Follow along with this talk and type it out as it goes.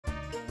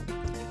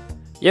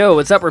Yo,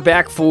 what's up? We're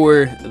back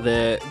for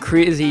the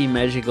crazy,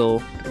 magical,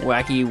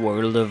 wacky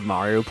world of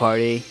Mario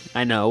Party.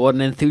 I know, what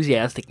an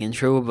enthusiastic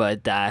intro,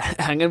 but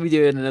I'm going to be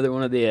doing another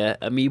one of the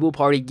Amiibo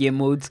Party game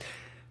modes.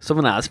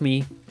 Someone asked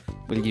me,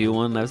 would you do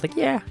one? And I was like,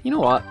 yeah, you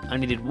know what? I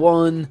needed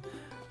one.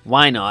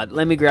 Why not?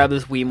 Let me grab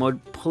this Wii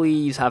mode.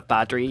 Please have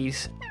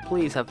batteries.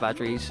 Please have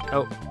batteries.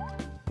 Oh.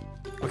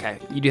 Okay,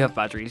 you do have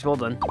batteries. Well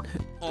done.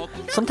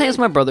 Sometimes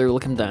my brother will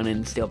come down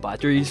and steal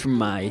batteries from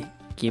my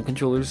game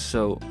controllers,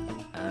 so...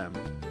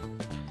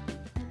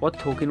 what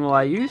token will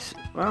I use?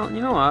 Well, you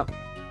know what?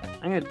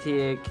 I'm gonna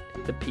take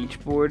the Peach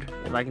board,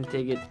 if I can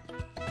take it.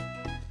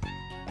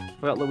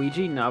 We got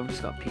Luigi? No, I've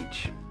just got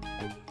Peach.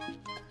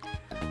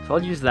 So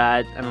I'll use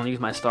that, and I'll use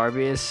my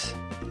Starbase.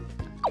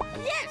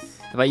 Yes!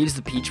 If I use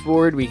the Peach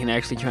board, we can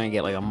actually try and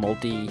get like a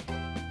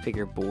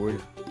multi-figure board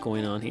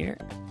going on here.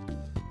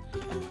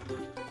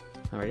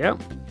 There we go.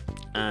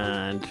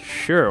 And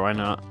sure, why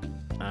not?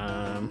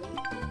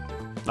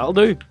 That'll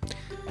do.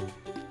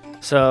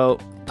 So,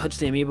 touch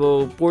the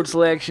Amiibo board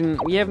selection.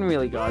 We haven't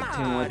really got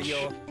too much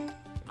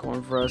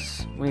going for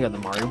us. We got the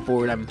Mario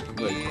board. I'm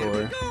really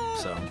poor,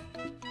 so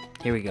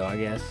here we go. I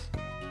guess.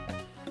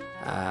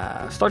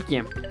 Start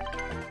game.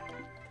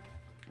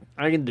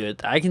 I can do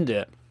it. I can do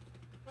it.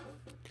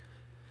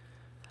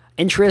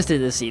 Interested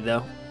to see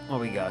though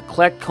what we got.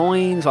 Collect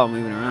coins while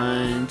moving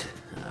around.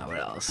 What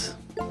else?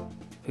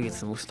 Who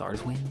gets the most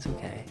stars wins?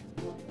 Okay.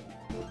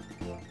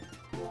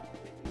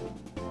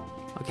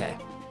 Okay.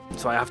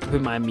 So I have to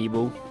put my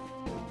Amiibo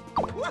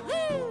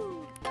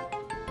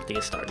to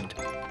get started.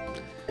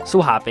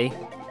 So happy.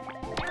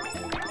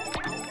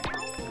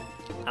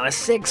 And a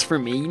 6 for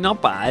me,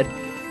 not bad.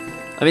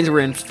 That means we're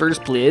in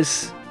first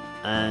place.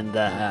 And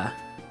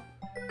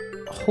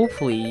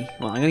hopefully,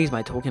 well, I'm gonna use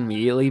my token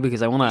immediately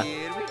because I wanna.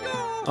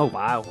 Oh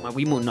wow, my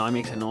Wiimote now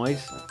makes a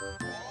noise.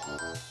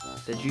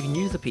 Says you can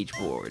use the Peach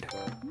board.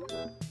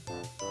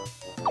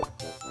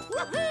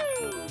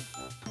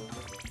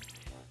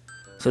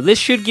 So this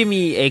should give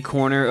me a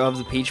corner of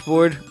the Peach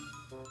board,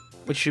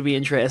 which should be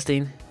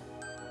interesting.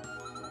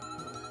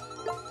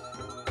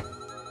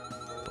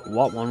 But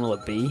what one will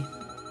it be?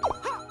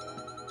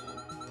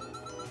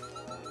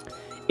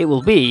 It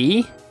will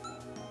be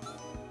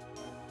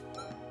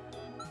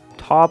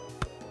top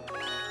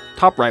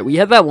right. We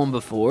had that one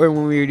before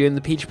when we were doing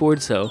the Peach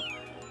board, so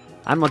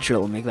I'm not sure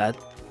it'll make that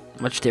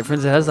much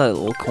difference. It has that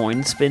little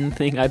coin spin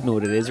thing. I don't know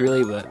what it is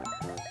really, but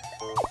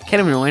kind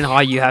of annoying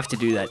how you have to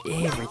do that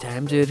every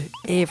time, dude.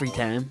 Every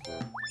time.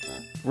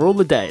 Roll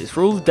the dice.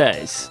 Roll the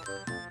dice.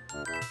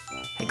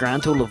 A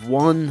grand total of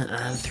 1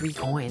 and 3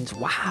 coins.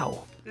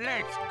 Wow.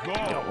 Let's go.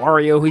 Got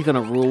Wario. Who's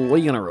gonna roll? What are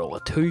you gonna roll?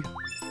 A 2?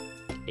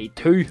 A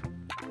 2.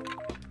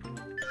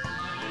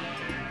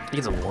 I think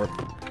it's a warp.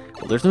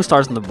 Well, there's no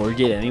stars on the board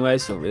yet anyway,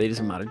 so it really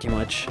doesn't matter too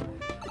much.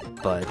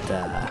 But,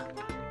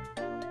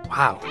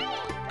 wow.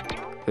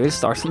 There's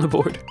stars on the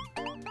board.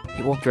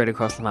 He walked right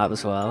across the map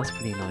as well. That's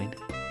pretty annoying.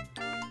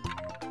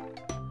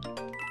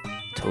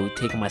 Toad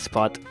taking my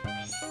spot.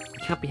 I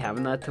can't be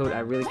having that, Toad. I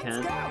really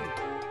can't.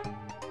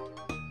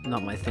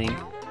 Not my thing.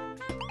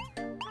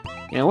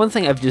 You know, one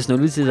thing I've just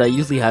noticed is I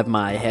usually have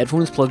my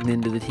headphones plugged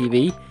into the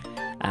TV,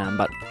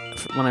 but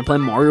when I play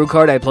Mario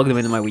Kart, I plug them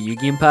into my Wii U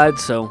gamepad.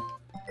 So,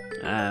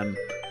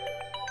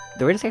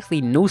 there is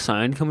actually no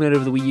sound coming out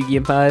of the Wii U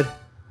gamepad,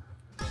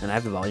 and I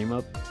have the volume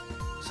up.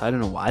 So I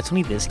don't know why. It's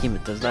only this game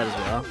that does that as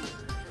well.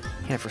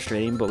 Kind of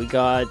frustrating, but we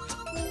got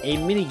a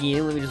mini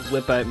game. Let me just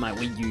whip out my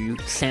Wii U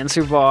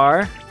sensor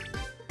bar.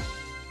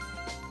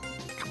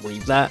 Can't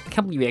believe that. I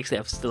can't believe we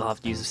actually still have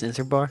to use the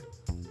sensor bar.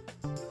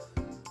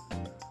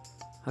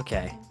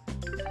 Okay.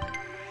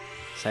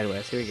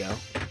 Sideways. Here we go.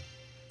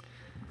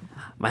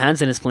 My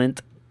hand's in a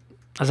splint,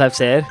 as I've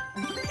said.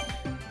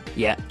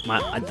 Yeah,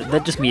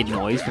 that just made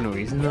noise for no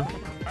reason though.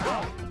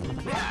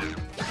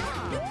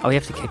 Oh, we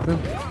have to kick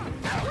them.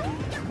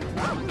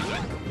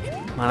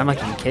 Man, I'm not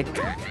getting kicked.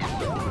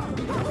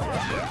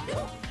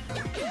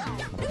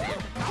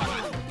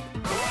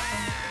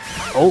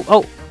 Oh,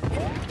 oh!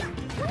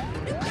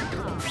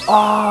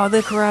 Oh,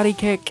 the karate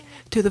kick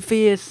to the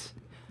face!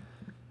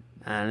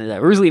 And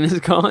Rosalina's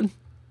gone.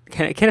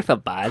 Kind of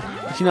felt bad.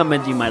 She's not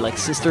meant to be my, like,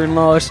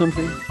 sister-in-law or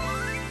something.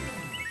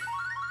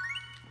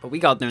 But we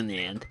got there in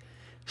the end.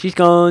 She's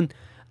gone.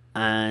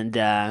 And,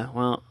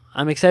 well,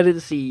 I'm excited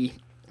to see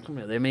some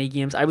other mini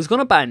games. I was going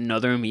to buy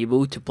another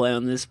Amiibo to play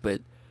on this,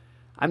 but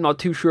I'm not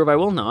too sure if I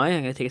will now.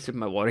 I'm going to take a sip of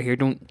my water here.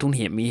 Don't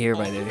hit me here,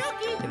 by the way,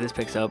 if this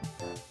picks up.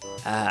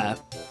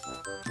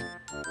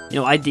 You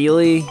know,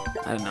 ideally,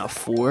 I don't know,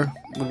 4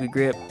 would be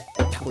great.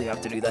 Probably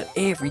have to do that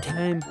every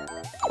time.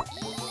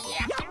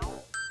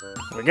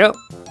 There we go.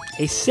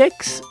 A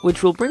 6,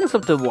 which will bring us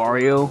up to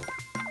Wario.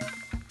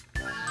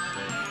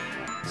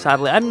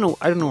 Sadly, I don't know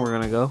where we're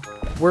gonna go.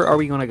 Where are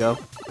we gonna go?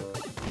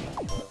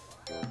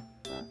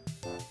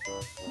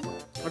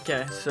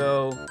 Okay,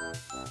 so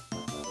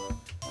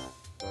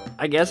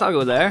I guess I'll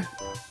go there.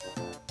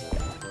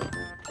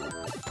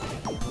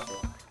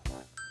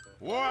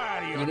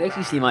 You can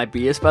actually see my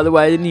base, by the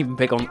way. I didn't even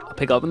pick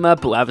up on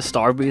that, but I have a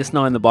star base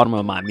now in the bottom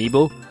of my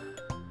Amiibo,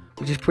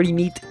 which is pretty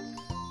neat.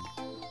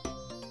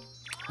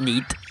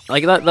 Neat.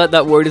 Like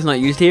that word is not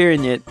used here,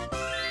 and yet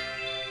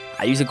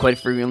I use it quite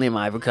frequently in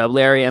my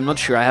vocabulary. I'm not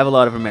sure. I have a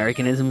lot of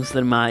Americanisms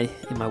in my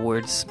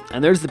words.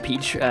 And there's the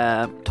Peach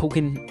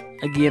token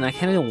again. I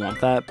kind of don't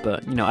want that,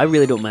 but you know, I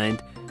really don't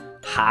mind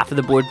half of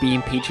the board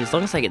being Peach as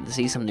long as I get to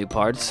see some new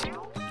parts,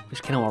 which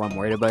is kind of what I'm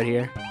worried about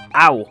here.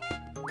 Ow!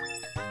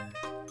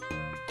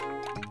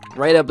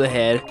 Right up the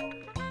head,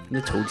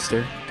 the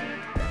Toadster.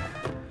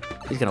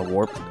 He's gonna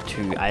warp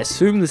to, I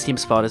assume, the same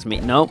spot as me.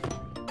 Nope.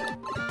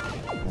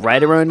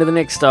 Right around to the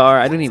next star.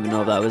 I don't even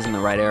know if that was in the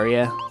right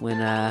area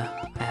when I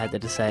had to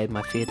decide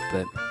my fate,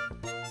 but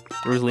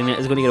Rosalina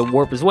is gonna get a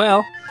warp as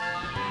well.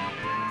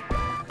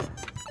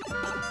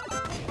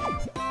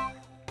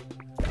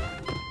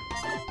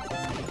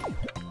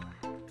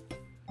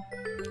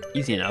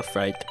 Easy enough,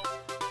 right?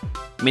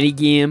 Mini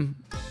game.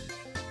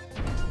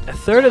 A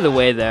third of the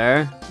way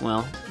there.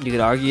 Well, you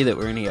could argue that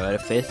we're gonna go out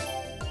of fifth.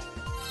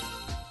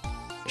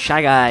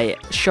 Shy Guy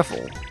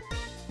Shuffle.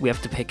 We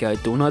have to pick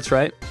out donuts,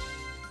 right?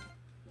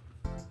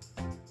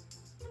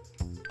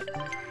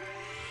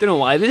 Don't know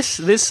why this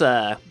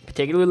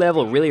particular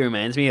level really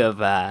reminds me of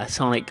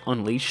Sonic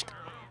Unleashed.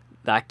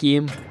 That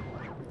game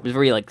it was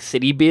very like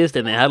city based,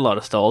 and they had a lot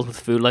of stalls with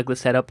food like the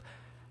setup.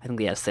 I think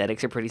the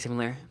aesthetics are pretty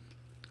similar.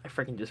 I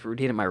freaking just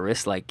rotated my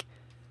wrist like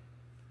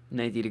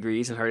 90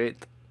 degrees and hurt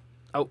it.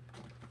 Oh.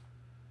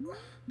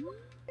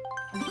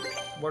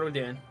 What are we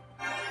doing?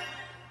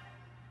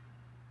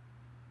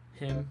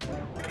 Him.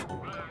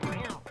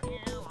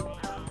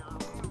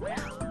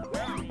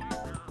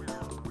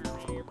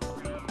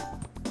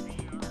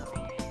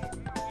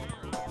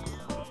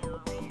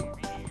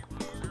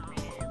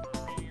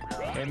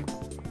 Him.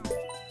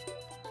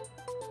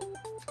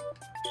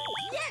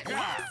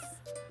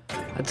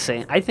 Let's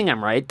see. I think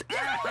I'm right.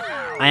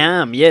 I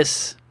am,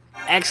 yes.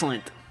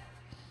 Excellent.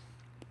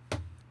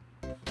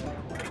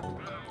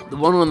 The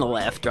one on the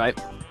left, right?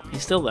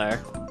 He's still there.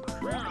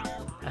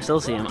 I still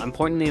see him. I'm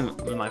pointing him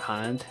with my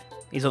hand.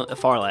 He's on the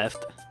far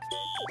left.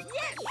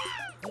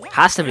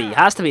 Has to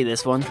be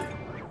this one.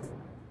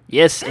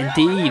 Yes,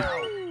 indeed.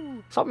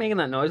 Stop making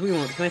that noise.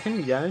 Can I turn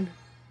you down?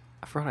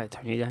 I forgot how to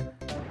turn you down.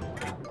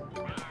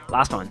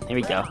 Last one. Here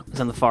we go. He's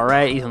on the far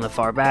right. He's on the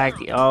far back.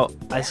 Oh,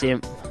 I see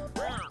him.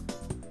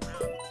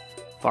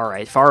 Far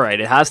right. Far right.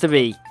 It has to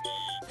be.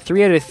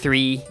 3 out of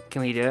 3.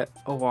 Can we do it?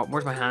 Oh, what?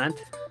 Where's my hand?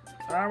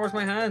 Ah, where's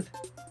my hand?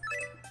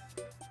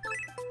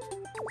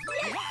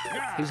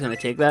 Who's gonna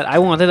take that? I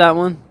wanted that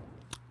one.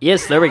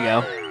 Yes, there we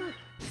go.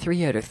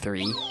 3 out of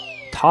 3.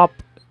 Top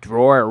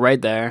drawer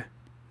right there.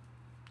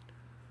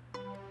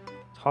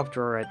 Top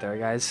drawer right there,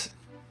 guys.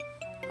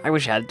 I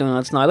wish I had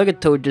donuts now. Look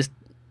at Toad just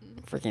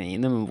freaking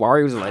eating them. And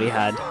Wario's already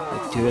had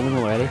like 2 of them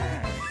already.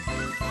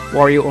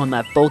 Wario on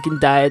that bulking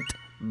diet,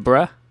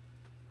 bruh.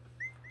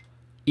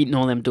 Eating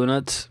all them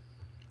donuts.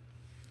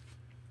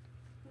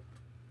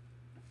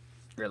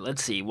 Right,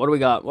 let's see. What do we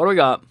got? What do we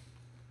got?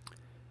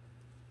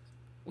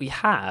 We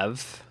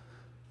have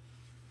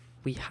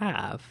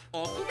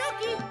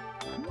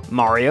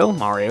Mario.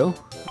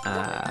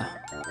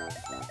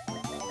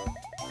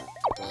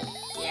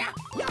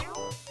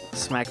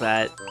 Smack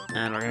that,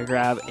 and we're gonna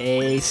grab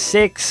a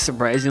 6.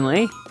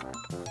 Surprisingly,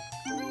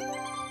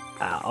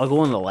 I'll go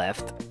on the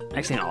left.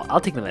 Actually, no,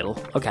 I'll take the middle.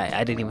 Okay,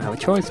 I didn't even have a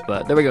choice,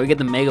 but there we go. We get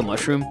the Mega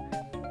Mushroom.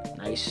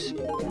 Nice.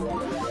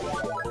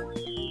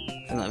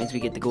 And that means we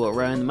get to go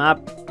around the map,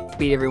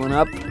 beat everyone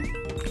up.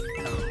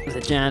 With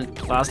a giant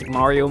plastic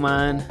Mario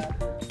man.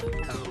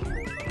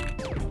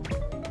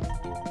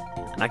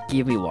 And that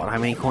gave me what? How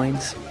many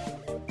coins?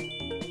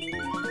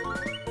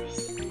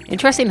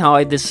 Interesting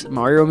how this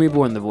Mario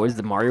Amiibo and the voice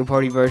the Mario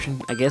Party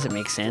version. I guess it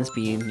makes sense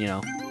being, you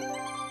know,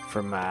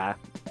 from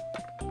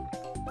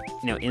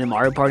in the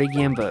Mario Party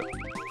game, but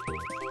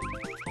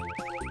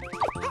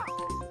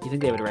you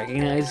think they would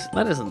recognize?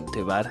 That isn't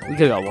too bad. We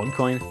could have got 1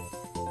 coin.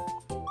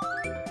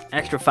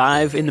 Extra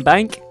 5 in the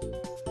bank.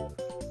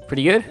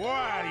 Pretty good.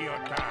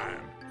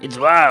 It's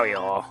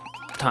Wario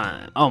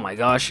time. Oh my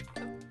gosh.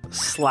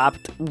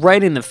 Slapped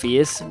right in the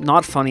face.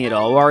 Not funny at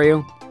all,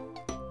 Wario.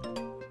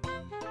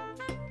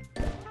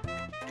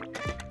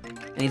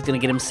 And he's gonna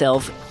get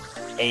himself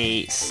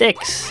a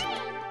 6.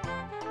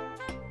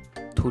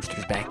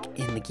 Toadster's back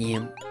in the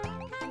game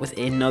with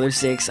another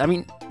 6. I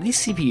mean, these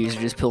CPUs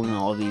are just pulling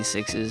all of these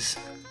 6s.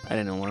 I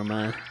don't know where I'm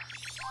at.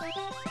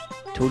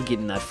 Toad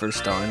getting that first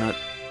star. Not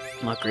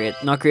great.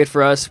 Not great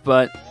for us,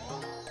 but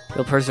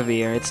he'll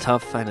persevere. It's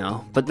tough, I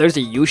know. But there's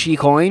a Yoshi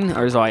coin,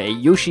 or sorry, a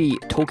Yoshi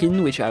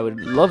token, which I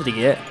would love to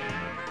get.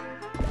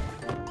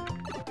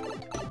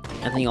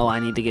 I think all I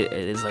need to get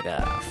is like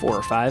a 4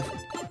 or 5.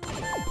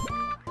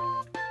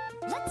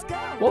 Let's go.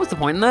 What was the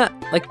point in that?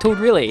 Like, Toad,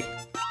 really?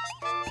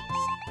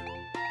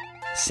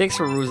 6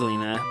 for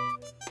Rosalina.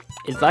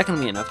 Is that going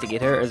to be enough to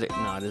get her? Or is it?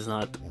 No, it is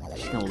not.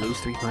 She's going to lose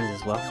 3 coins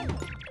as well.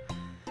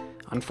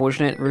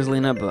 Unfortunate,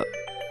 Rosalina, but,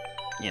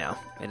 you know,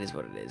 it is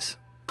what it is.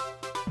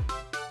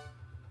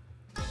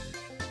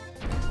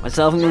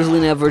 Myself and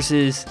Rosalina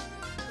versus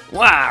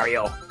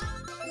Wario.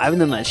 I haven't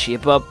done that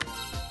shape up.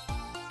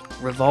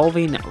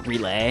 Revolving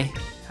relay.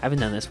 I haven't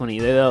done this one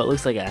either, though. It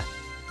looks like a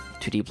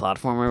 2D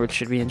platformer, which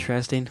should be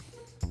interesting.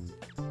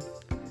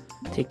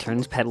 Take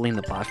turns pedaling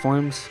the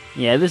platforms.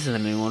 Yeah, this is a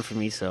new one for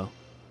me, so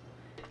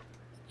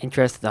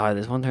interested how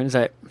this one turns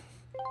out.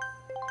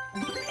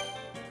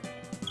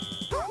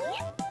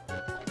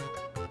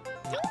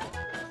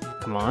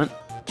 Come on,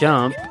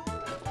 jump,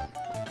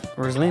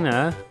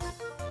 Rosalina.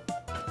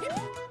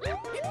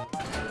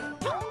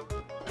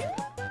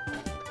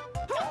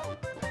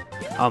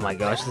 Oh my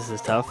gosh, this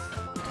is tough.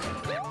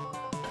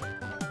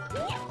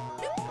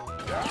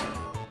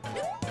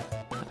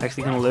 I'm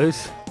actually gonna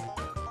lose.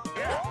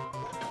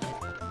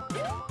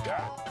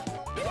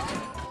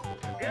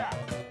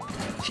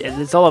 Shit,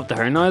 it's all up to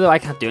her now though, I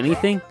can't do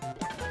anything.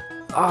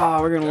 Oh,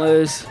 we're gonna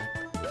lose.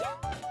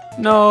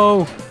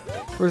 No!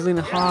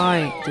 Rosalina,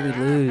 hi! Did we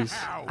lose?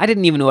 I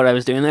didn't even know what I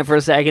was doing there for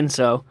a second,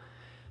 so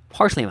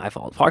partially my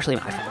fault, partially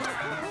my fault.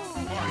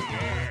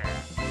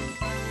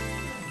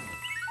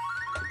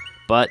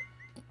 But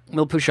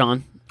we'll push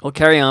on, we'll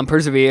carry on,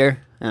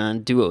 persevere,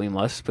 and do what we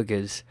must,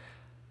 because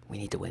we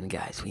need to win,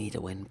 guys. We need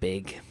to win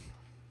big.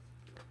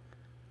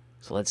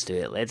 So let's do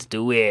it. Let's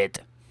do it.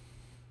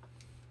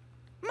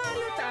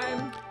 Mario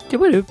time.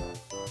 Doop-a-doop.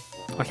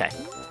 Okay.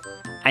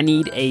 I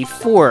need a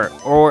 4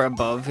 or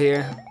above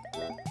here.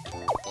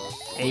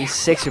 A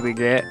 6 would be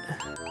great.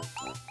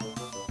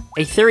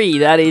 A 3,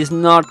 that is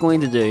not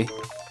going to do.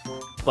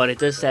 But it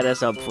does set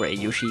us up for a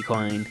Yoshi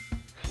coin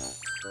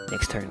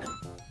next turn.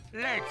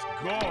 Let's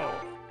go.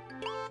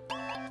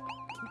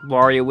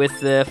 Wario with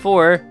the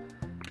 4.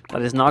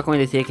 That is not going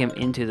to take him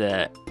into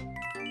the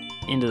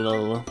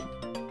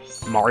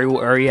Mario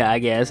area, I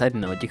guess. I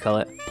don't know what you call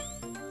it.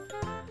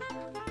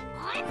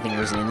 I think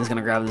Rosalina's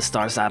gonna grab the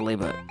star, sadly,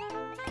 but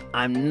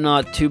I'm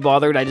not too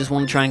bothered. I just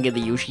want to try and get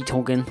the Yoshi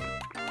token,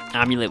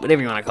 amulet,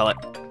 whatever you want to call it.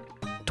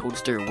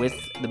 Toadster with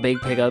the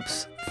big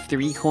pickups,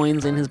 3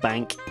 coins in his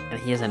bank, and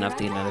he has enough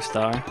to get another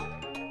star.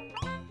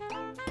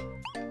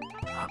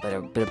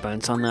 A bit of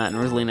bounce on that,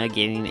 and Rosalina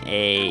getting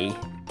a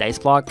dice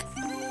block.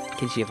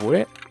 Can she afford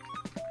it?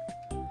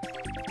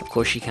 Of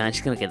course she can.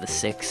 She's gonna get the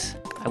 6.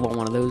 I want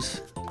one of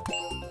those.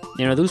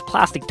 You know, those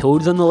plastic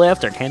toads on the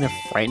left are kind of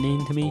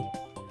frightening to me.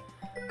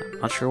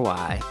 Not sure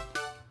why.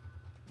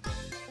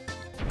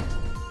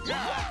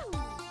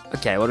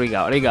 Okay, what do we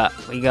got? What do we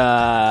got? We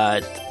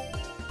got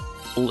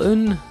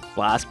balloon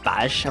blast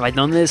bash. Have I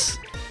done this?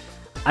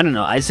 I don't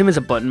know. I assume it's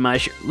a button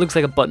masher. Looks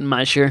like a button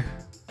masher.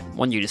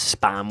 One you just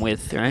spam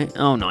with, right?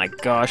 Oh my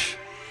gosh.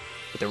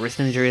 With the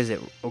wrist injury, is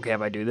it okay if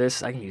I do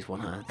this? I can use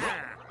one hand.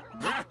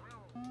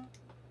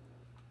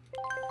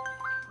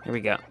 Here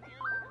we go.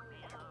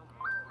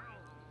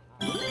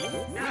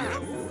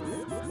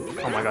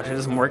 Oh my gosh, it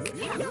doesn't work.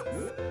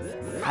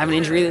 I have an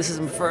injury. This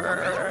isn't for.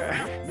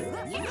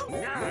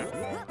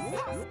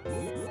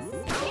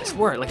 It's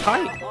work. Like,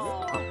 hi.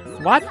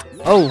 What?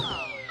 Oh.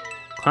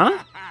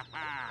 Huh?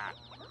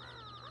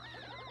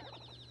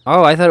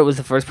 Oh, I thought it was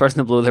the first person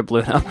to blow their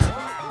balloon up.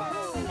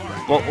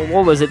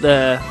 What was it?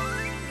 The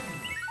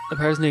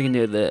person who can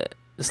do the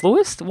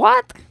slowest?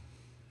 What?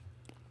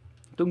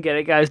 Don't get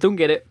it, guys. Don't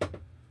get it.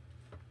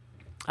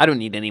 I don't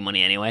need any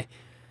money anyway.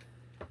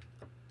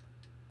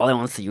 All I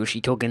want is the Yoshi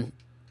token.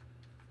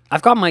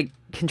 I've got my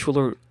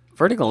controller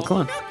vertical. Come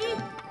on.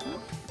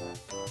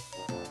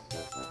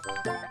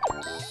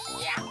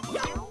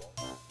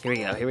 Here we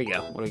go. Here we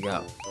go. What do we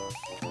got?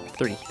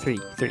 3, 3,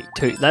 3,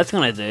 2. That's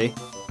gonna do.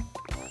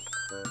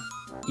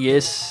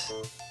 Yes.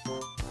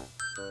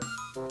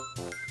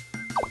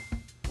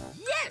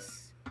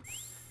 Yes.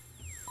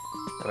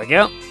 There we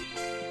go.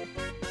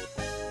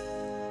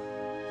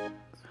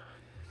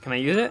 Can I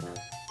use it?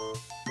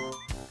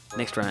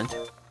 Next round.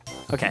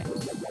 Okay.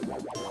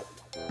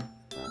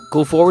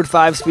 Go forward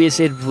 5 space,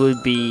 it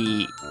would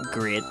be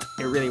great.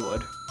 It really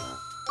would.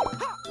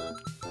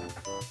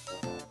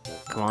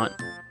 Come on.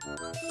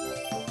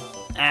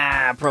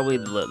 Ah, probably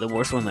the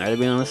worst one there, to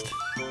be honest.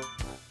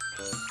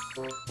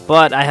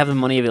 But I have the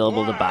money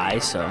available to buy,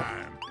 so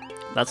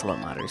that's what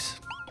matters.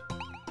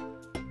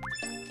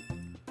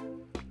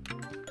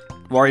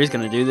 Wario's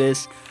gonna do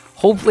this.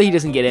 Hopefully he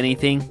doesn't get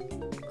anything.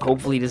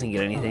 Hopefully he doesn't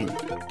get anything.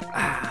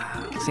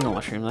 Ah, single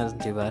mushroom, that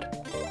isn't too bad.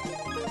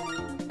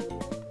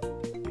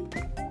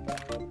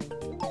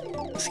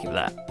 Skip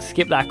that.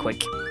 Skip that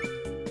quick.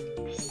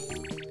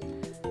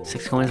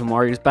 6 coins from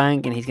Mario's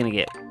bank, and he's gonna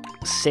get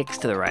 6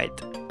 to the right.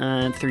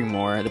 And 3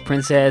 more. The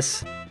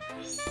princess.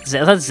 Is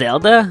that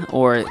Zelda?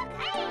 Or.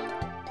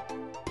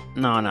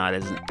 No, it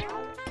isn't.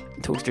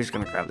 Toadster's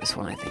gonna grab this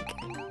one, I think.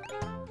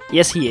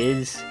 Yes, he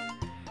is.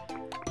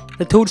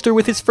 The Toadster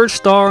with his first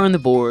star on the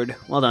board.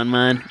 Well done,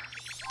 man.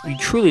 You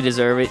truly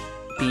deserve it,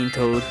 Bean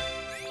Toad.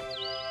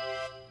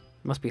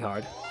 Must be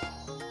hard.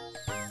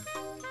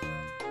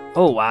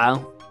 Oh,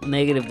 wow.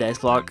 Negative dice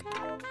block.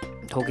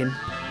 Token.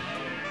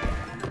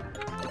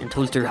 And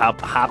Toadster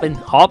hopping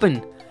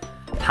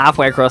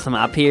halfway across the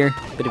map here.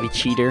 Bit of a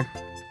cheater.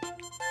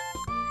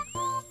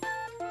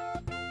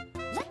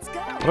 Let's go.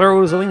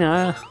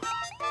 Rosalina.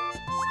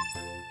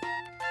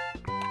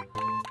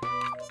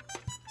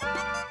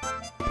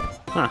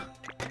 Huh.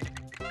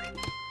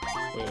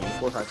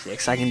 4, 5,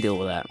 6. I can deal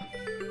with that.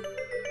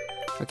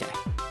 Okay.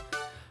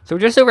 So we're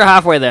just over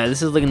halfway there.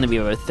 This is looking to be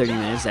about 30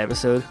 minutes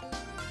episode.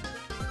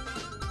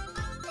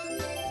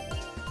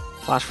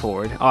 Flash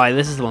forward. Alright,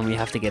 this is the one we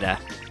have to get a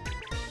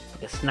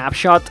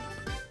snapshot.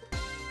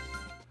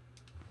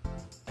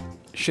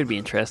 Should be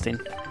interesting.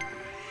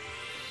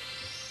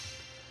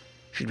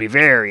 Should be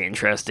very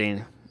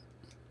interesting.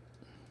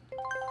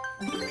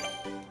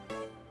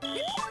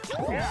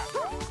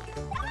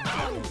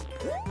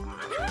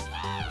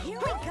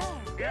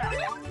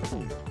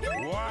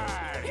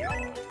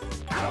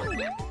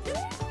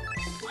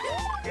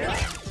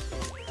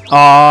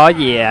 Oh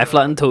yeah, I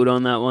flattened Toad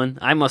on that one.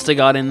 I must have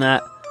got in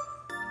that.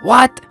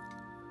 What?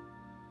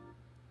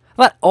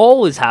 That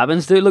always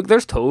happens, dude. Look,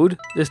 there's Toad.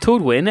 There's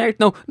Toad win there.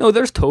 No,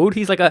 there's Toad.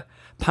 He's like a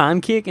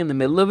pancake in the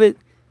middle of it.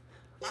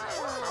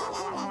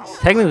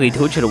 Technically,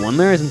 Toad should have won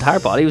there. His entire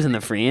body was in the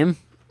frame.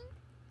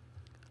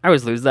 I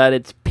always lose that.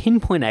 It's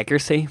pinpoint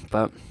accuracy,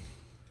 but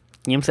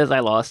game says I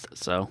lost,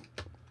 so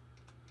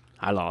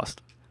I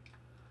lost.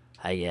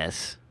 I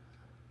guess.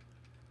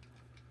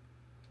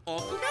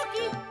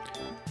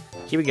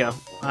 Here we go.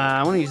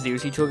 I want to use the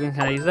UC token.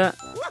 Can I use that?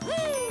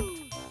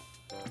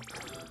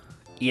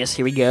 Yes,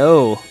 here we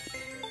go.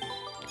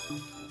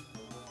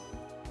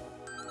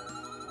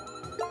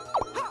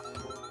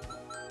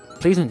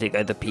 Please don't take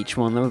out the peach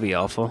one. That would be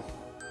awful.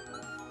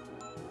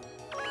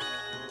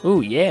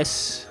 Ooh,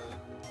 yes.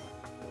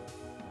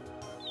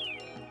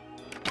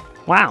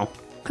 Wow.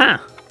 Huh.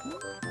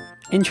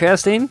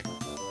 Interesting.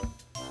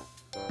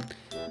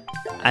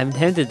 I'm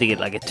tempted to get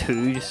like a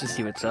 2 just to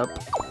see what's up.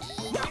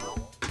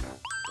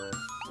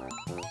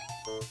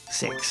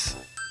 6.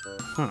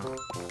 Huh.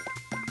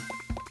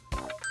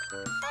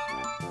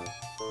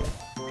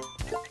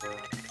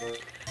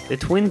 The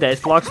twin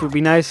dice blocks would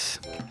be nice.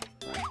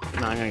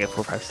 No, I'm gonna get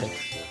 4, 5,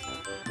 6.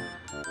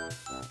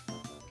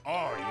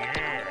 Oh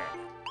yeah.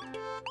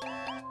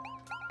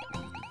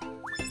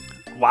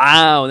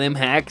 Wow, them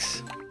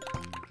hacks.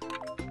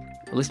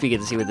 At least we get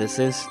to see what this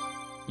is.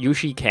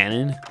 Yoshi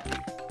Cannon.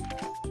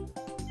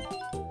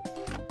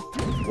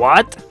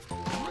 What?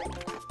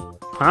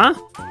 Huh?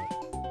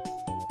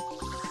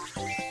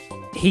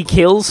 He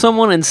kills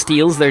someone and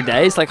steals their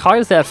dice? Like, how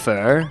is that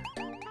fair?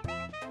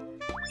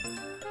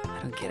 I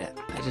don't get it.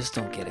 I just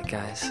don't get it,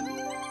 guys.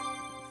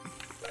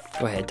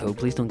 Go ahead, Toad.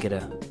 Please don't get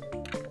a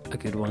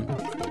good one.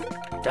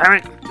 Damn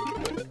it!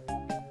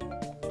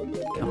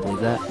 Can't believe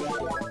that.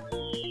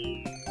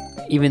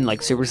 Even, like,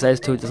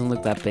 supersized Toad doesn't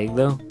look that big,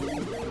 though.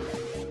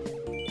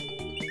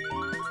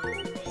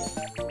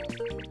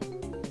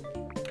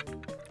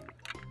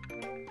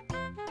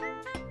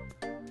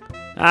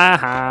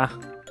 Aha!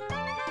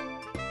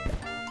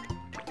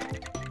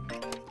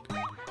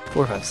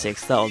 4, 5,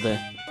 6, that'll do.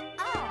 And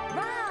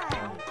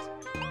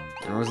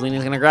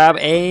Rosalina's gonna grab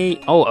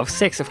a... Oh, of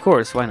 6, of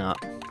course, why not?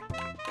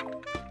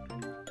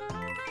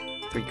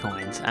 3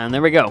 coins, and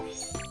there we go.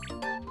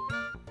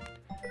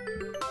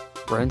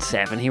 Round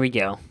 7, here we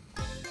go.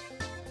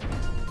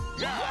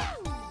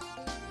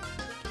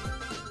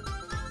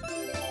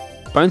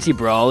 Bouncy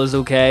Brawl is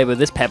okay, but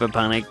this Peppa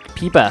Panic...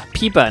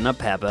 Peepa, not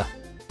Peppa.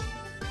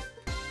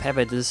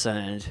 Peppa does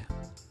sound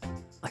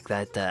like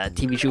that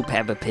TV show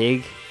Peppa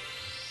Pig.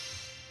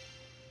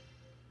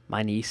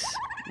 My niece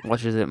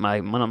watches it.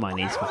 Not my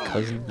niece, my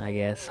cousin, I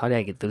guess. How did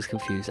I get those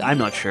confused? I'm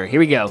not sure. Here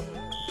we go.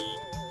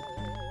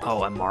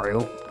 Oh, I'm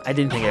Mario. I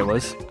didn't think I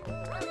was.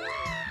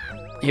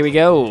 Here we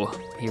go.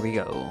 Here we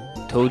go.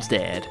 Toad's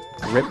dead.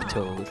 Rip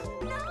Toad.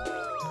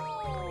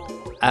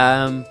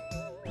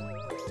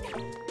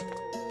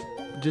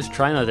 Just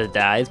try not to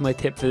die is my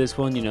tip for this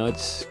one. You know,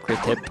 it's a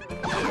great tip.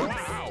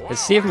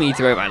 It's saved me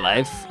throughout my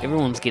life.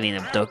 Everyone's getting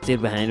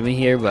abducted behind me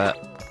here, but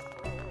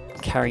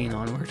carrying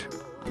onward.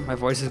 My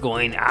voice is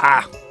going,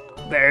 ah!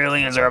 The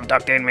aliens are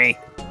abducting me!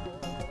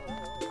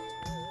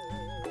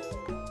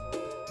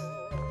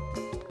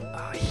 Oh,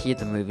 I hate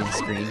the moving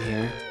screen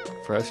here.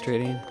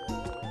 Frustrating.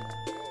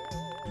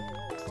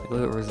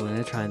 Look at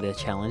Rosalina trying to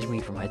challenge me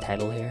for my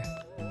title here.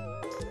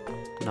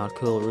 Not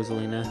cool,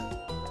 Rosalina.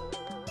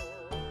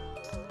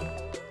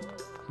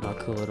 Not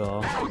cool at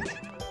all. Go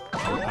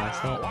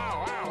past that.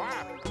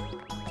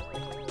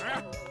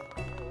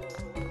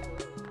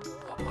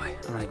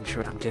 I'm not even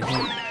sure what I'm doing.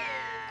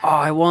 Oh,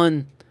 I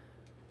won!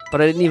 But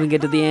I didn't even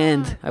get to the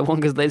end. I won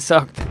because they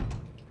sucked.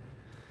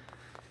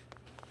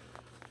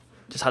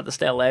 Just had to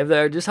stay alive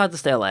there. Just had to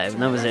stay alive,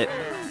 and that was it.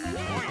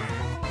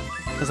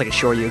 That's like a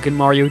Shoryuken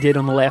Mario did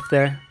on the left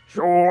there.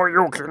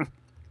 Shoryuken!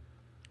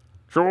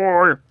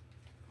 Sure!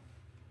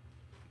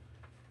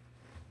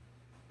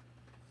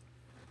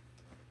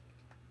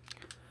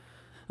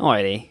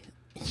 Alrighty.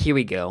 Here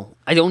we go.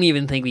 I don't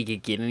even think we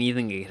could get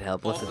anything that could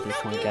help us at this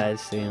point,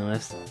 guys, to be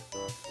honest.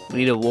 We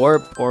need a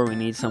warp, or we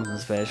need something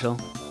special.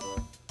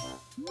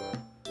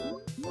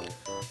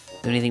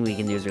 The only thing we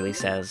can do is really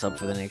set us up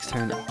for the next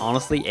turn.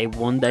 Honestly, a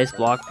 1 dice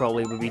block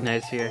probably would be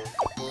nice here.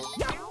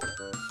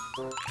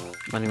 I'm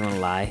not even gonna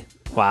lie.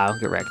 Wow,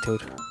 get wrecked,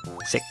 Toad.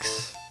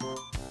 6.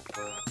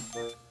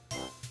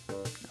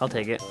 I'll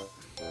take it.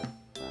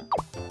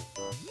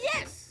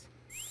 Yes.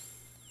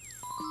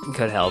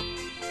 Could help.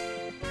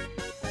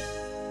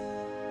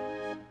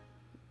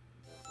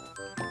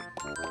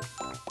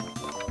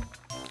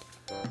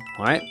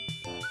 Alright.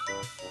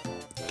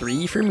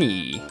 3 for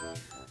me.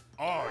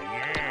 Oh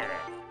yeah.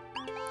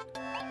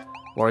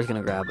 War's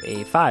gonna grab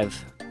a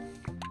 5.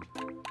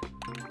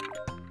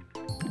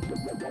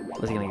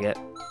 What's he gonna get?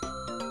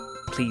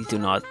 Please do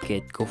not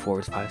go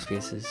forward 5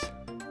 spaces.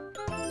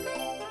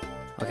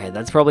 Okay,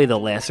 that's probably the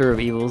lesser of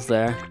evils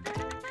there.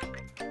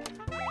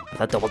 But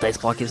that double dice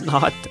block is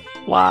not.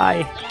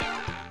 Why?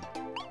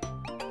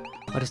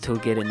 What does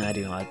Toad get in? I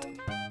do not.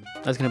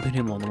 That's gonna put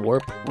him on the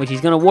warp, which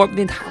he's gonna warp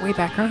the entire way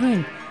back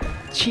around.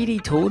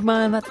 Cheaty Toad,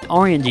 man. That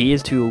RNG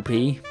is too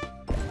OP.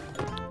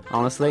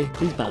 Honestly,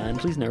 please ban,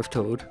 please nerf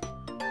Toad.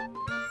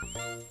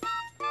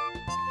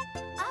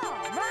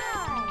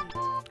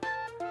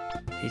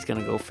 He's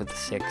gonna go for the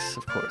 6,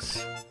 of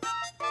course.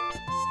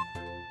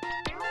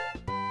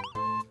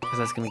 Because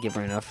that's gonna give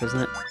her enough, isn't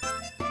it?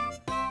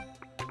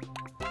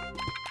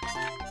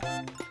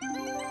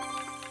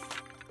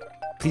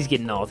 Please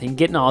get nothing.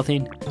 Get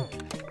nothing.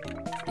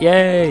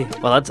 Yay!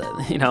 Well, that's,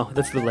 you know,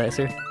 that's the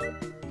lesser.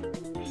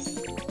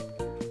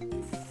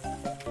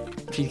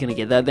 She's gonna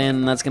get that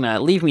then. That's gonna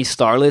leave me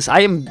starless.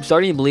 I am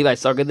starting to believe I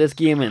suck at this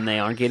game and they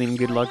aren't getting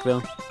good luck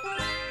though.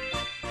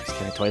 Just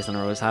kinda twice in a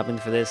row has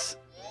happened for this.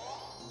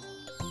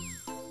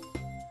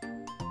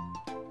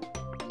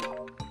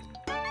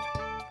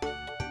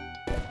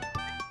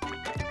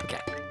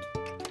 Okay.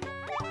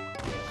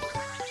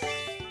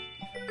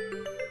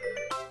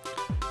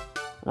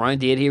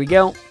 Round 8, here we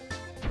go.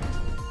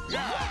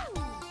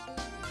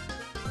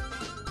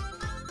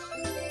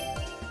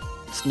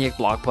 Snake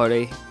block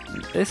party.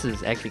 This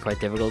is actually quite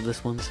difficult,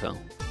 this one, so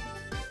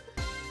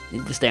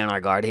need to stay on our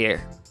guard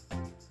here.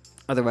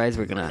 Otherwise,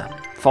 we're gonna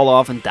fall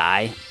off and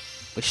die,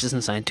 which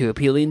doesn't sound too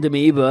appealing to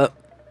me, but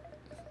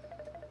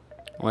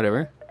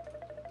whatever.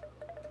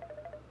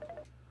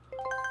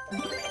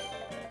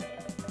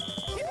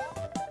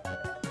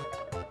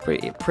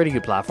 Pretty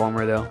good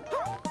platformer, though.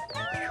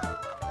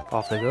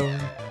 Off they go.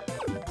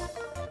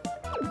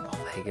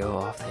 Off they go,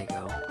 off they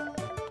go.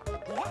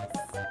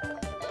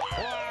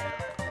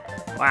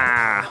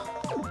 Wow.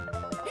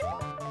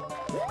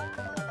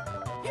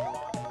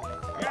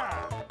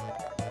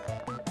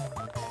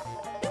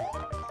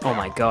 Oh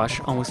my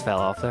gosh, almost fell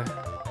off there.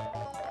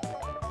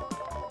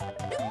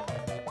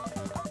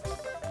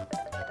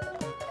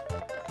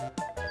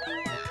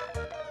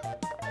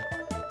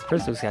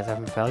 First, those guys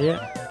haven't fell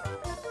yet.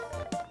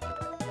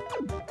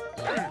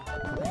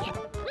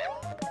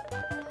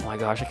 Oh my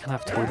gosh, I can't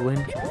have Toad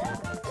win.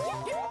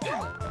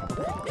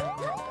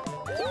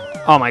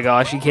 Oh my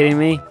gosh, you kidding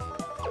me?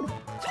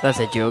 That's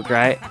a joke,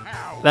 right?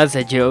 That's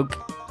a joke.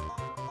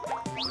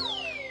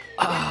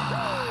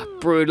 Ah,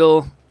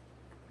 brutal.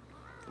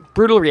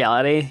 Brutal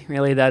reality,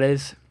 really, that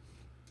is.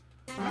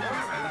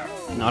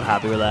 Not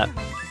happy with that.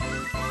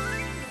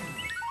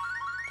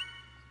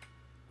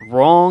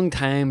 Wrong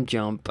time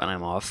jump, and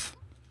I'm off.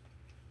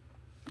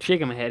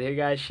 Shaking my head here,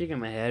 guys. Shaking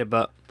my head,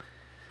 but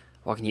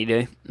what can you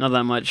do? Not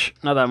that much.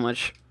 Not that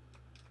much.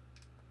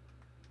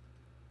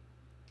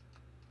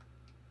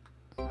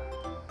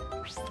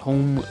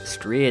 Home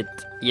straight.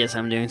 Yes,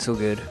 I'm doing so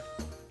good.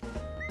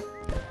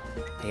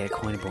 I get a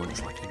coin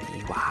bonus, lucky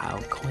me. Wow,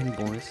 coin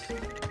bonus.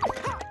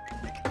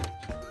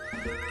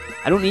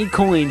 I don't need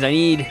coins, I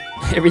need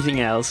everything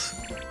else.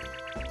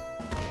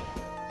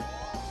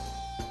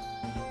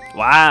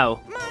 Wow.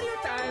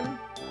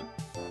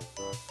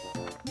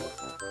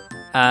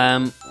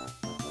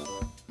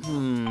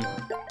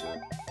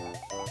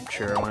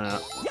 Sure, why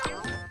not?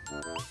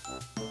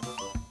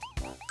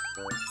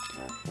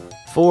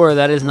 4,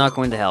 that is not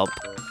going to help.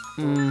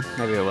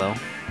 Maybe it will.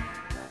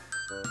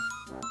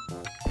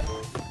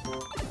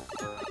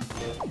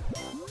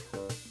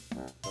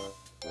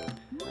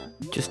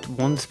 Just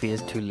one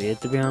space too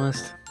late, to be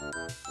honest.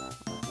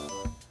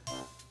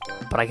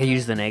 But I could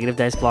use the negative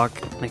dice block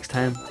next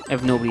time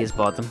if nobody has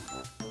bought them.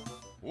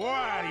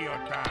 Wario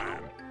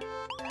time.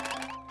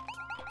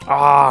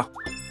 Ah!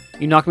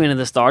 You knocked me into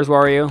the stars,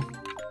 Wario.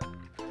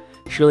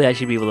 Surely I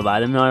should be able to buy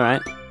them now,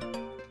 right?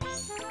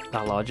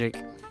 That logic.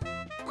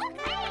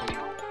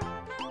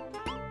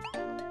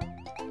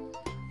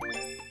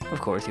 Of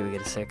course, he would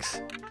get a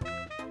 6.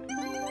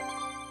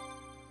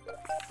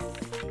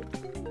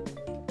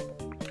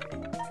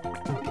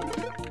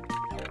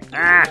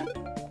 Ah!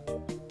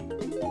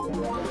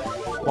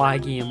 Why,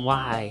 game?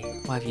 Why?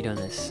 Why have you done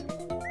this?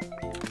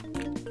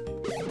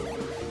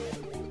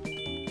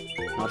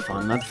 Not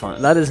fun. Not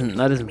fun. That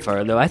isn't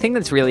fair though. I think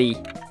that's really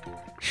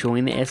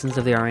showing the essence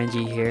of the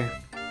RNG here.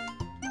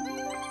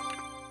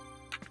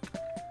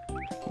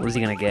 What is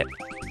he gonna get?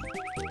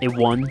 A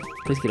 1.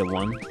 Please get a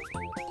 1.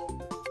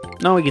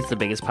 No, he gets the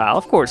biggest pile.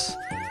 Of course.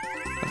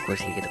 Of course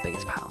he gets the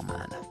biggest pile,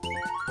 man.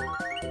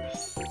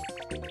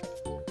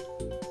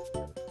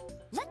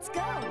 Let's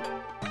go.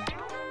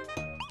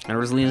 And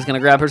Rosalina's gonna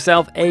grab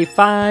herself a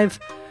 5.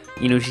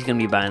 You know she's gonna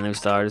be buying those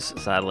stars,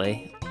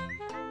 sadly.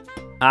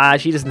 Ah,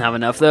 she doesn't have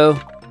enough though.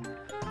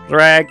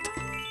 Correct.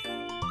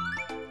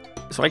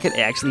 So I could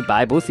actually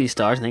buy both these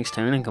stars next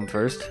turn and come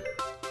first.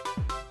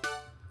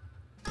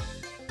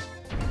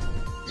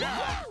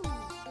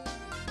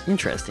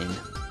 Interesting.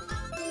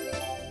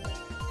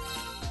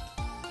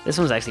 This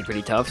one's actually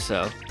pretty tough,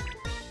 so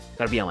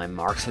gotta be on my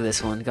marks for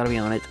this one. Gotta be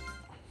on it.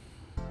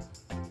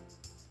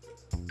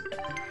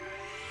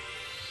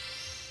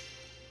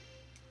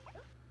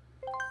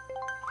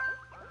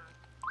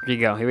 Here you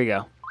go. Here we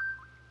go.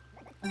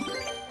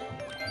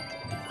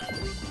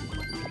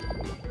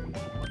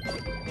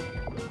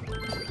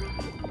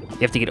 You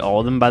have to get all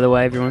of them, by the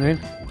way, if you're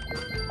wondering.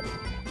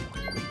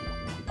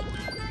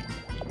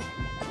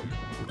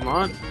 Come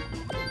on.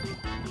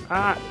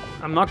 Ah,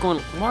 I'm not going.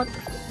 What?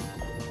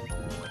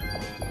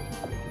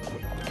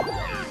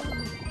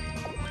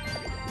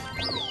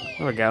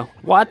 There we go.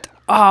 What?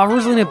 Oh,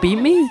 Rosalina beat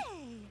me?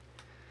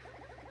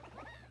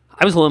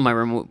 I was holding my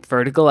remote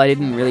vertical. I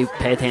didn't really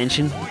pay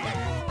attention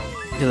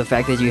to the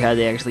fact that you had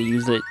to actually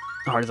use it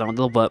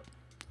horizontal, but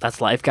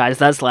that's life, guys.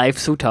 That's life.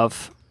 So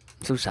tough.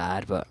 So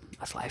sad, but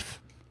that's life.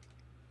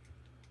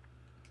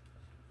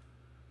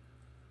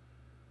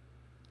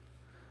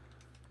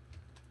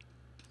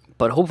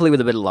 But hopefully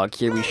with a bit of luck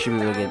here, we should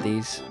be able to get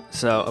these.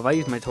 So, if I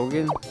use my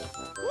token...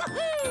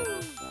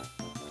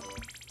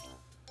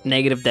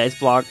 Negative dice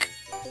block.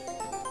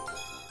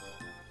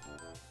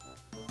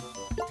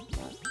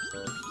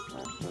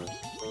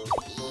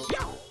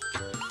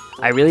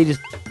 I really just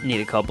need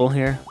a couple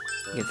here.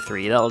 Get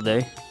 3, that'll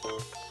do.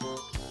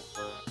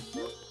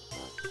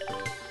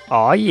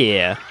 Aw,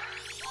 yeah.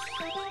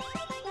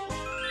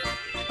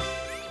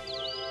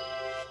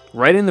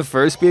 Right in the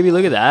first, baby,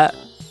 look at that.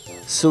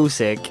 So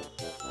sick.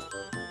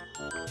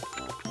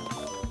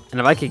 And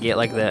if I could get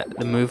like the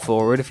move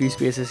forward a few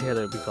spaces here,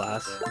 that would be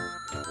class.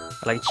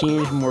 I'd like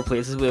change more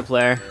places with a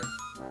player.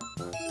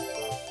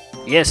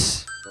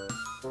 Yes.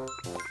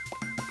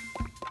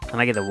 And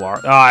I get the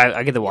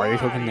I get the warrior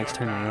token next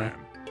turn anyway.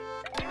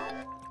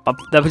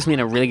 That puts me in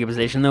a really good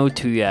position though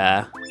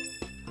to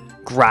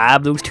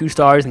grab those 2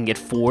 stars and get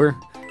 4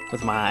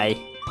 with my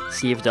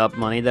saved up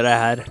money that I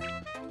had.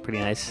 Pretty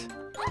nice.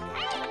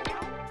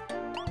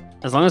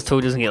 As long as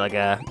Toad doesn't get like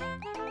a...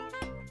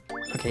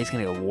 Okay, he's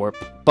gonna go warp.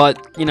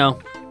 But, you know,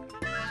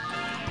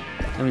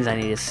 that means I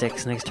need a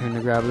 6 next turn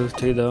to grab those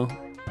 2, though.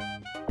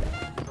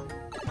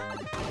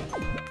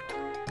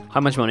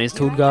 How much money has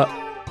Toad got?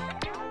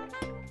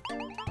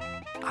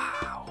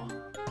 Ow.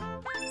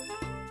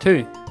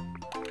 2.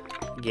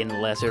 Again, the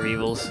lesser of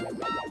evils.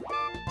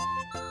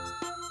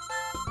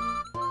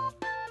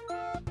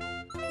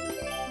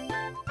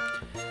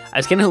 I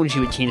was kinda hoping she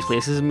would change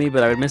places with me,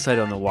 but I would miss out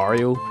on the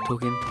Wario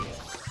token.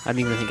 I don't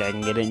even think I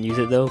can get it and use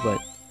it, though, but...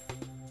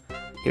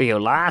 Here we go,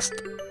 last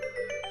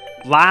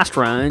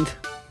round.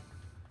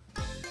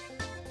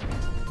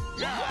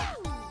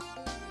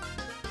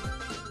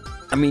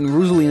 I mean,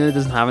 Rosalina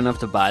doesn't have enough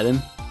to buy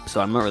them,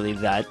 so I'm not really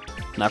that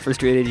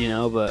frustrated, you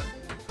know, but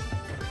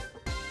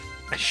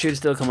I should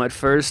still come out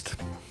first.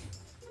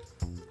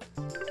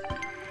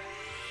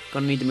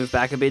 Gonna need to move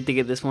back a bit to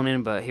get this one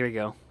in, but here we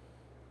go.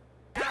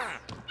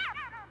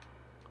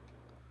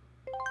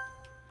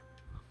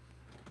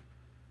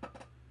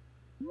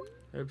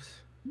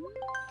 Oops.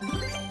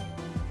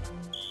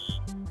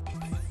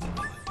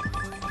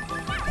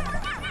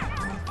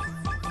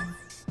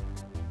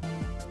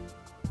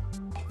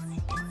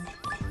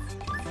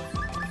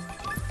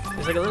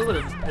 There's like a little bit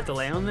of a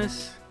delay on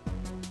this.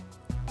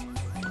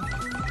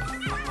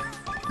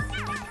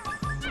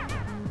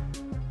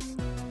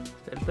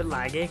 It's a bit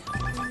laggy.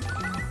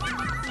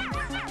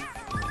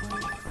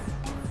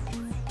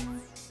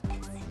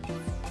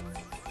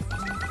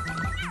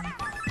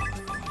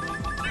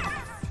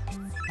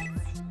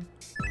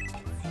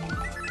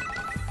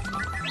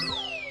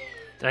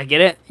 Did I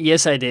get it?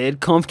 Yes, I did.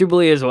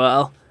 Comfortably as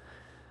well.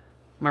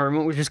 My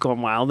remote was just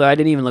going wild though. I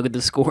didn't even look at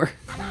the score.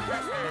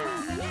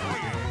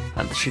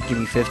 That should give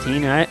me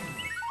 15, right?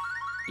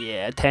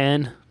 Yeah,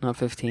 10, not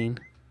 15.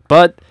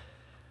 But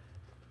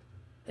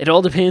it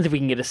all depends if we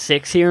can get a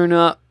 6 here or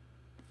not.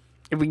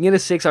 If we can get a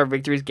 6, our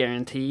victory is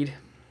guaranteed.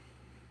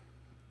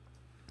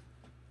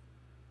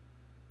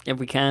 If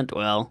we can't,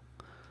 well,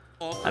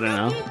 I don't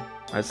know.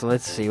 Alright, so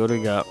let's see. What do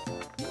we got?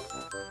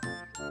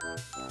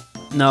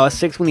 No, a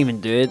 6 won't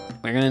even do it.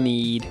 We're gonna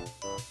need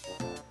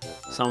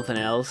something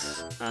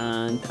else.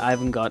 And I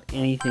haven't got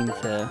anything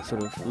to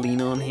sort of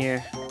lean on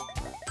here.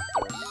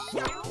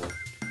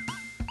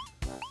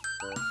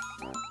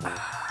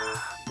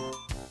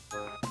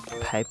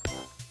 Pipe.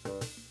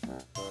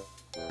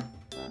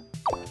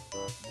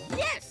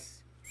 Yes.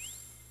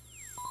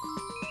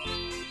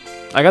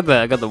 I got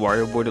the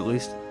Wario board at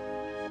least.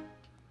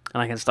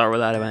 And I can start with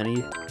that if I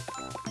need.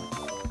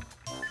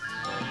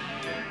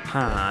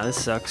 Huh,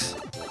 this sucks.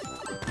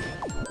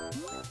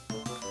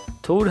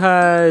 Toad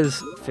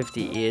has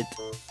 58.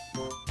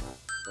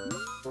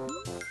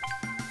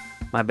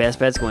 My best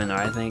bet's going there,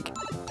 I think.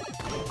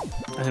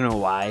 I don't know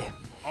why.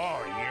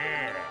 Oh,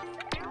 yeah.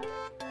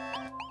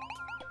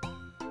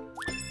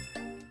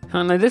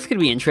 Now this could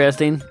be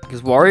interesting,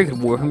 because Wario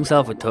could warp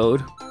himself with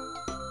Toad.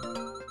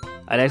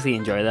 I'd actually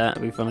enjoy that,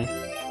 it'd be funny.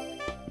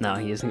 No,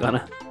 he isn't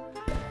gonna.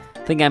 I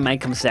think I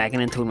might come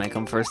second and Toad might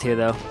come first here,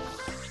 though.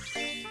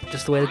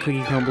 Just the way the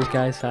cookie crumbles,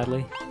 guys,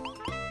 sadly.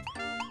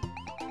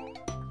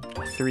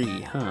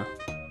 3, huh?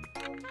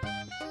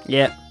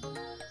 Yep,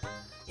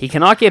 He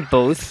cannot get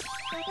both.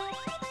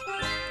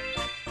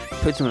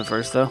 Puts him in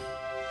first though.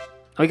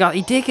 Oh,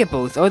 he did get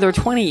both. Oh, they're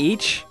 20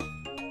 each.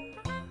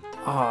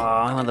 Oh,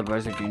 I want the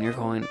Bowser Jr.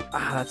 coin.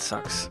 Ah, that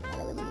sucks.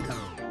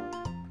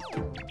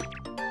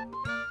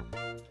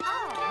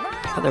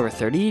 I thought they were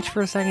 30 each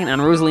for a second.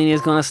 And Rosalina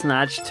is gonna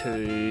snatch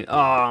 2.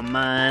 Oh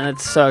man, that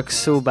sucks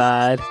so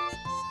bad.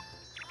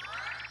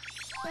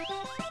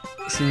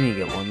 She's gonna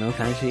get 1 though,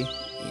 can't she?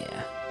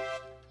 Yeah.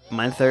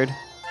 Mine 3rd.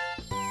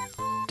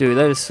 Dude,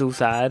 that is so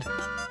sad.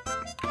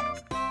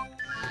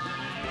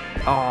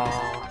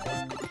 Oh.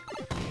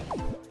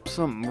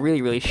 Some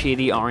really, really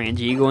shady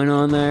RNG going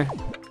on there.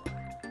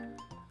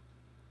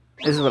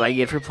 This is what I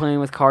get for playing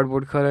with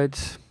cardboard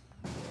cutouts.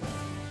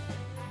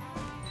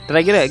 Did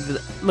I get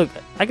a... Look,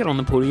 I got on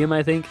the podium,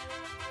 I think.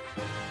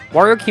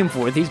 Wario came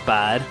 4th, he's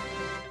bad.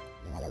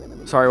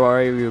 Sorry,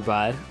 Wario, you were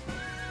bad.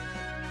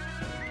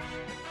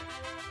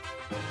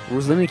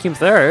 Rosalina came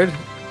 3rd.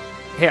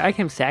 Hey, I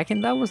came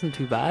 2nd, that wasn't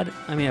too bad.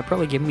 I mean, I'd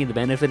probably give me the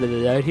benefit of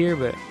the doubt here,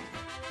 but...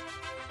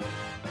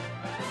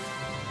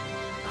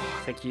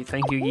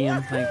 Thank you,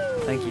 game.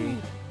 Thank you.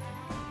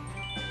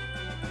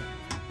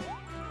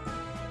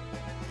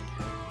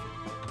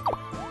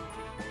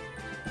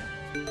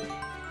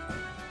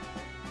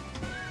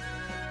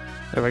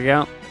 There we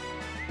go.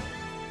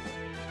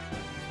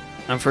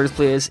 And first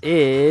place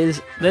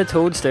is the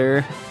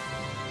Toadster.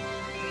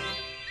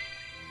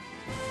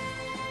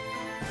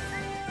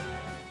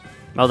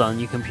 Well done,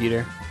 you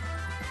computer.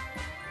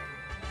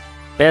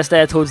 Best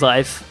day of Toad's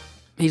life.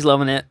 He's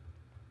loving it.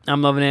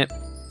 I'm loving it.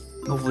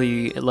 Hopefully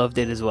you loved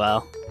it as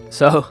well.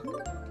 So,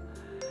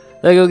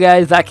 there you go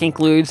guys, that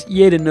concludes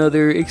yet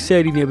another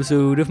exciting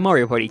episode of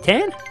Mario Party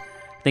 10.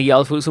 Thank you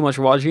all so much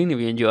for watching. If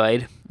you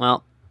enjoyed,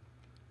 well,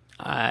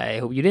 I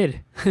hope you did.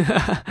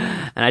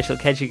 And I shall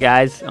catch you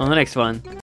guys on the next one.